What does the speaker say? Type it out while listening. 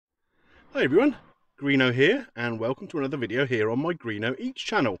Hi everyone, Greeno here, and welcome to another video here on my Greeno Eats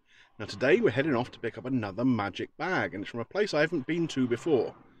channel. Now today we're heading off to pick up another magic bag, and it's from a place I haven't been to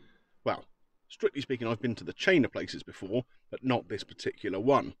before. Well, strictly speaking, I've been to the chain of places before, but not this particular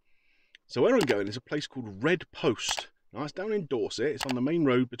one. So where I'm going is a place called Red Post. Now it's down in Dorset. It's on the main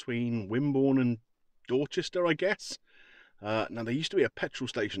road between Wimborne and Dorchester, I guess. Now there used to be a petrol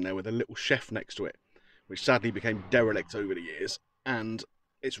station there with a little chef next to it, which sadly became derelict over the years, and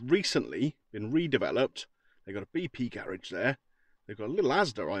it's recently been redeveloped. They've got a BP garage there. They've got a little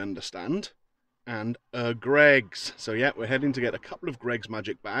Asda, I understand, and a Gregg's. So yeah, we're heading to get a couple of Gregg's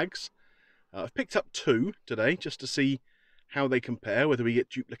magic bags. I've picked up two today just to see how they compare, whether we get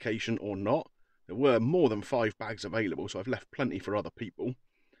duplication or not. There were more than 5 bags available, so I've left plenty for other people.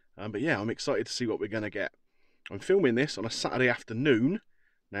 But yeah, I'm excited to see what we're going to get. I'm filming this on a Saturday afternoon.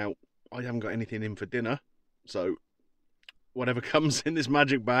 Now, I haven't got anything in for dinner, so whatever comes in this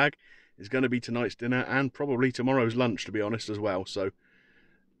magic bag is going to be tonight's dinner and probably tomorrow's lunch, to be honest, as well. So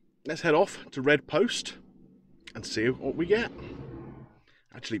let's head off to Red Post and see what we get.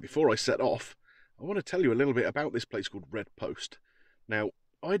 Actually, before I set off, I want to tell you a little bit about this place called Red Post. Now,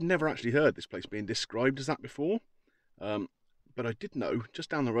 I'd never actually heard this place being described as that before, but I did know just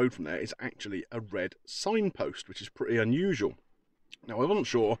down the road from there is actually a red signpost, which is pretty unusual. Now, I wasn't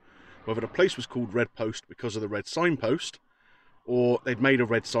sure whether the place was called Red Post because of the red signpost, or they'd made a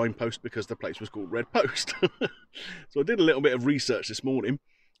red signpost because the place was called Red Post. So I did a little bit of research this morning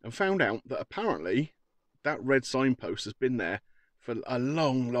and found out that apparently that red signpost has been there for a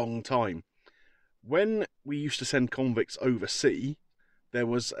long time. When we used to send convicts overseas, there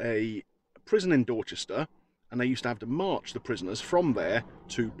was a prison in Dorchester, and they used to have to march the prisoners from there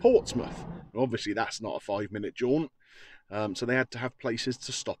to Portsmouth. Now, obviously that's not a 5-minute jaunt, so they had to have places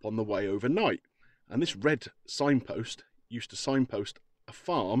to stop on the way overnight. And this red signpost used to signpost a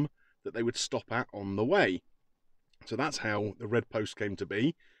farm that they would stop at on the way. So that's how the Red Post came to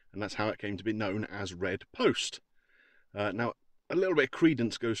be, and that's how it came to be known as Red Post. Now, a little bit of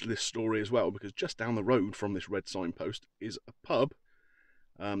credence goes to this story as well, because just down the road from this red signpost is a pub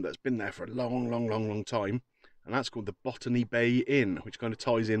that's been there for a long time, and that's called the Botany Bay Inn, which kind of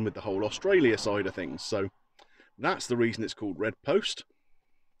ties in with the whole Australia side of things. So that's the reason it's called Red Post.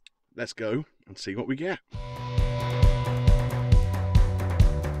 Let's go and see what we get.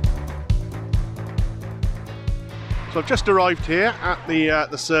 So I've just arrived here at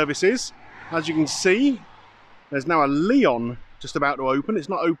the services. As you can see, there's now a Leon just about to open. It's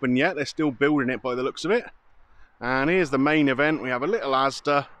not open yet, they're still building it by the looks of it. And here's the main event. We have a little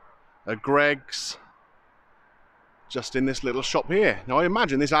Asda, a Gregg's, just in this little shop here. Now I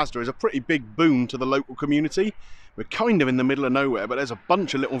imagine this Asda is a pretty big boon to the local community. We're kind of in the middle of nowhere, but there's a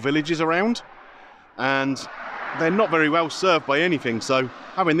bunch of little villages around, and they're not very well served by anything, so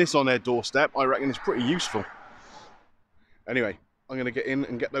having this on their doorstep, I reckon is pretty useful. Anyway, I'm going to get in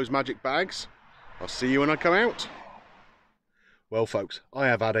and get those magic bags. I'll see you when I come out. Well folks, I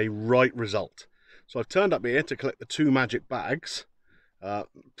have had a right result. So I've turned up here to collect the 2 magic bags,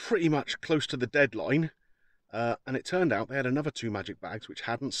 pretty much close to the deadline, and it turned out they had another 2 magic bags which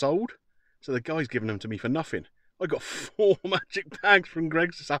hadn't sold, so the guy's given them to me for nothing. I got 4 magic bags from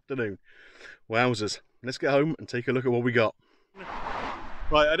Gregg's this afternoon. Wowzers, let's get home and take a look at what we got.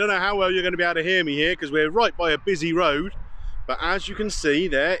 Right, I don't know how well you're going to be able to hear me here because we're right by a busy road, but as you can see,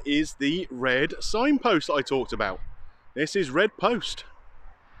 there is the red signpost that I talked about. This is Red Post.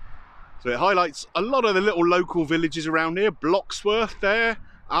 So it highlights a lot of the little local villages around here. Bloxworth there,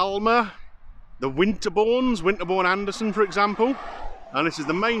 Alma, the Winterbourne Anderson, for example. And this is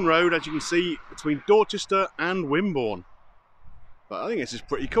the main road, as you can see, between Dorchester and Wimborne. But I think this is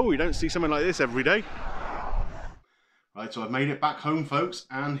pretty cool. You don't see something like this every day. Right, so I've made it back home, folks,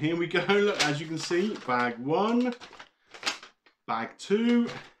 and here we go. Look, as you can see, bag 1, bag 2,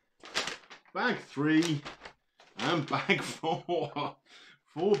 bag 3, and bag 4.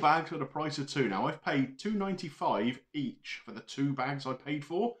 4 bags for the price of 2. Now, I've paid £2.95 each for the 2 bags I paid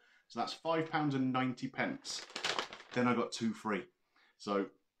for, so that's £5.90. Then I got 2 free. So,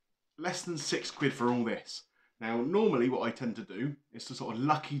 less than £6 for all this. Now, normally what I tend to do is to sort of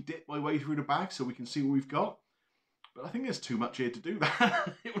lucky dip my way through the bag so we can see what we've got. But I think there's too much here to do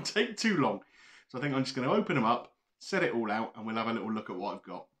that. It will take too long. So I think I'm just going to open them up, set it all out, and we'll have a little look at what I've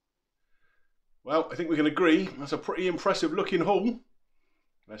got. Well, I think we can agree that's a pretty impressive looking haul.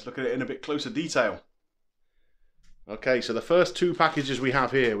 Let's look at it in a bit closer detail. Okay, so the first 2 packages we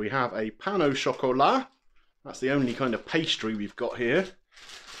have here, we have a pain au chocolat. That's the only kind of pastry we've got here.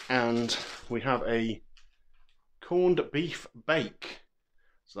 And we have a corned beef bake.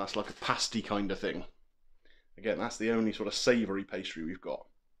 So that's like a pasty kind of thing. Again, that's the only sort of savoury pastry we've got.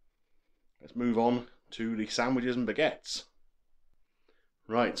 let's move on to the sandwiches and baguettes.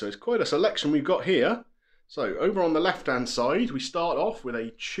 Right, so it's quite a selection we've got here. So over on the left hand side, we start off with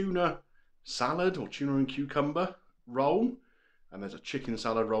a tuna salad or tuna and cucumber roll, and there's a chicken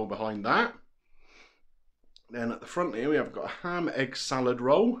salad roll behind that. Then at the front here we have got a ham egg salad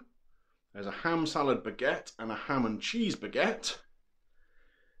roll. There's a ham salad baguette and a ham and cheese baguette.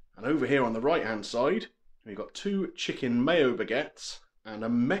 And over here on the right hand side, we've got two chicken mayo baguettes and a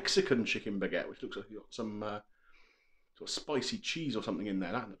Mexican chicken baguette, which looks like you've got some sort of spicy cheese or something in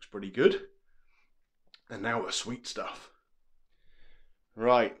there. That looks pretty good. And now the sweet stuff.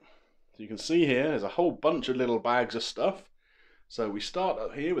 Right, so you can see here there's a whole bunch of little bags of stuff. So we start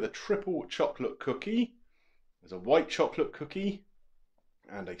up here with a triple chocolate cookie. There's a white chocolate cookie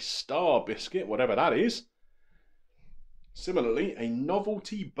and a star biscuit, whatever that is. Similarly, a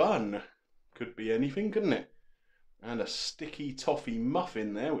novelty bun. Could be anything, couldn't it? And a sticky toffee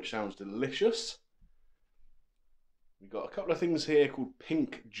muffin there, which sounds delicious. We've got a couple of things here called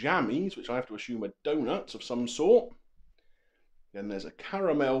pink jammies, which I have to assume are donuts of some sort. Then there's a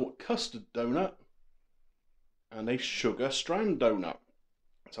caramel custard donut and a sugar strand donut.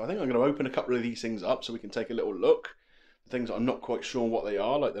 So I think I'm going to open a couple of these things up so we can take a little look. The things that I'm not quite sure what they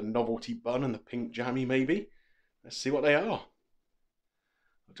are, like the novelty bun and the pink jammy maybe. Let's see what they are.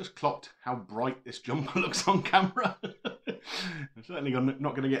 I've just clocked how bright this jumper looks on camera. I'm certainly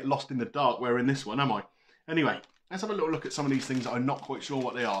not going to get lost in the dark wearing this one, am I? Anyway, let's have a little look at some of these things that I'm not quite sure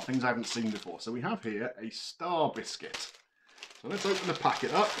what they are, things I haven't seen before. So we have here a star biscuit. So let's open the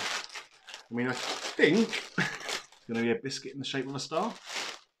packet up. I mean, I think it's going to be a biscuit in the shape of a star.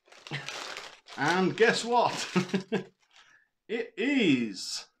 And guess what? It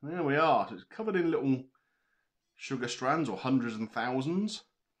is. There we are. So it's covered in little sugar strands or hundreds and thousands.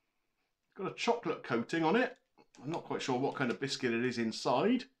 Got a chocolate coating on it. I'm not quite sure what kind of biscuit it is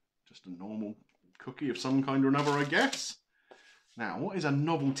inside. Just a normal cookie of some kind or another, I guess. Now, what is a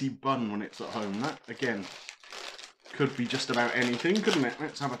novelty bun when it's at home? That, again, could be just about anything, couldn't it?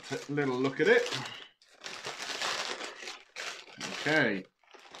 Let's have a little look at it. Okay.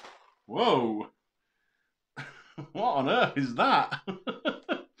 Whoa. What on earth is that?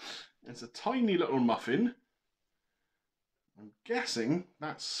 It's a tiny little muffin. I'm guessing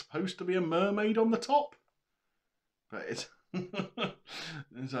that's supposed to be a mermaid on the top. But it's,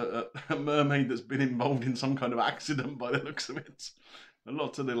 it's a mermaid that's been involved in some kind of accident by the looks of it.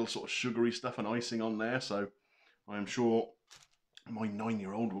 Lots of little sort of sugary stuff and icing on there, so I am sure my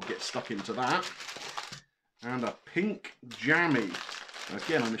 9-year-old will get stuck into that. And a pink jammy.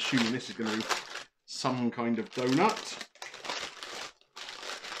 Again, I'm assuming this is going to be some kind of donut.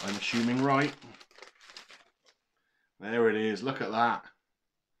 I'm assuming right. There it is, look at that.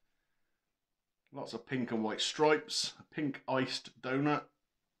 Lots of pink and white stripes, a pink iced donut.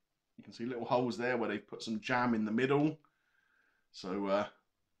 You can see little holes there where they've put some jam in the middle. So,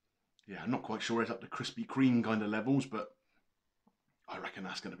 yeah, I'm not quite sure it's up to Krispy Kreme kind of levels, but I reckon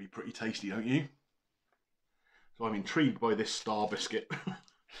that's going to be pretty tasty, don't you? So I'm intrigued by this star biscuit.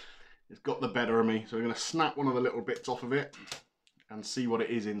 It's got the better of me. So we're going to snap one of the little bits off of it and see what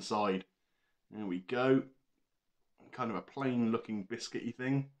it is inside. There we go. Kind of a plain looking biscuity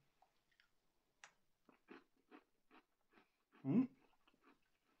thing.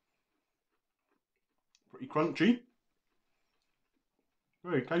 Pretty crunchy.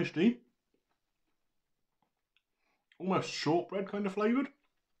 Very tasty. Almost shortbread kind of flavoured.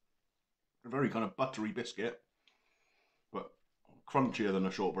 A very kind of buttery biscuit, but crunchier than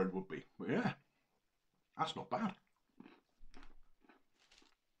a shortbread would be. But yeah, that's not bad.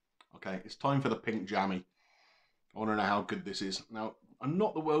 Okay, it's time for the pink jammy. I want to know how good this is. Now, I'm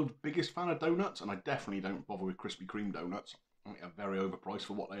not the world's biggest fan of donuts, and I definitely don't bother with Krispy Kreme donuts. I think they're very overpriced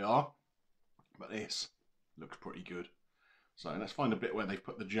for what they are. But this looks pretty good. So let's find a bit where they've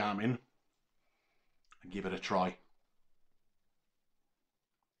put the jam in and give it a try.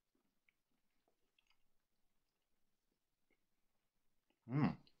 Do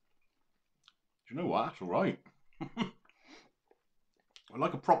you know what? That's all right. I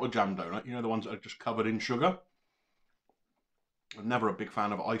like a proper jam donut. You know, the ones that are just covered in sugar. I'm never a big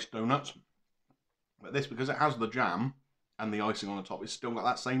fan of iced donuts. But this, because it has the jam and the icing on the top, it's still got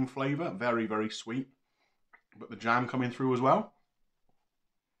that same flavour. Very, very sweet. But the jam coming through as well.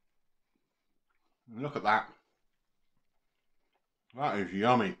 And look at that. That is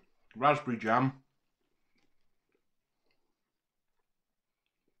yummy. Raspberry jam.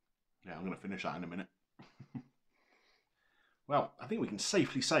 Yeah, I'm going to finish that in a minute. Well, I think we can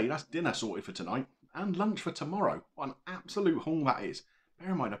safely say that's dinner sorted for tonight and lunch for tomorrow. What an absolute haul that is. Bear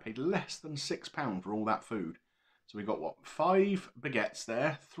in mind, I paid less than £6 for all that food. So we got what, 5 baguettes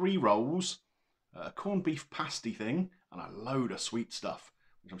there, 3 rolls, a corned beef pasty thing, and a load of sweet stuff,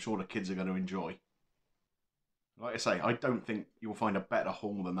 which I'm sure the kids are going to enjoy. Like I say, I don't think you'll find a better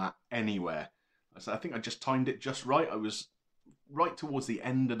haul than that anywhere. So I think I just timed it just right. I was right towards the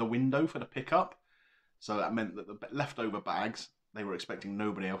end of the window for the pickup. So that meant that the leftover bags, they were expecting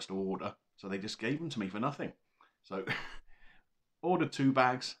nobody else to order. So they just gave them to me for nothing. So ordered 2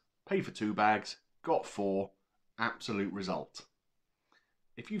 bags, paid for 2 bags, got 4. Absolute result.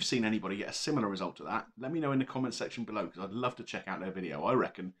 If you've seen anybody get a similar result to that, let me know in the comment section below, because I'd love to check out their video. I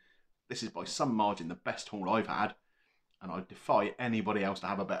reckon this is by some margin the best haul I've had, and I defy anybody else to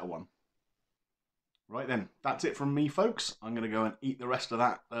have a better one. Right then, that's it from me, folks. I'm going to go and eat the rest of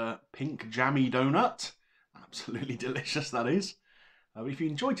that pink jammy donut. Absolutely delicious, that is. If you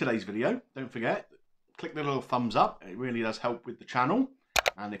enjoyed today's video, don't forget, click the little thumbs up. It really does help with the channel.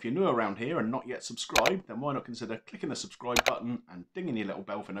 And if you're new around here and not yet subscribed, then why not consider clicking the subscribe button and dinging your little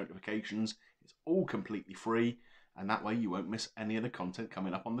bell for notifications. It's all completely free, and that way you won't miss any of the content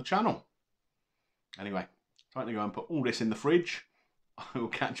coming up on the channel. Anyway, time to go and put all this in the fridge. I will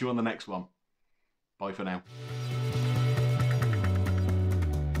catch you on the next one. Bye for now.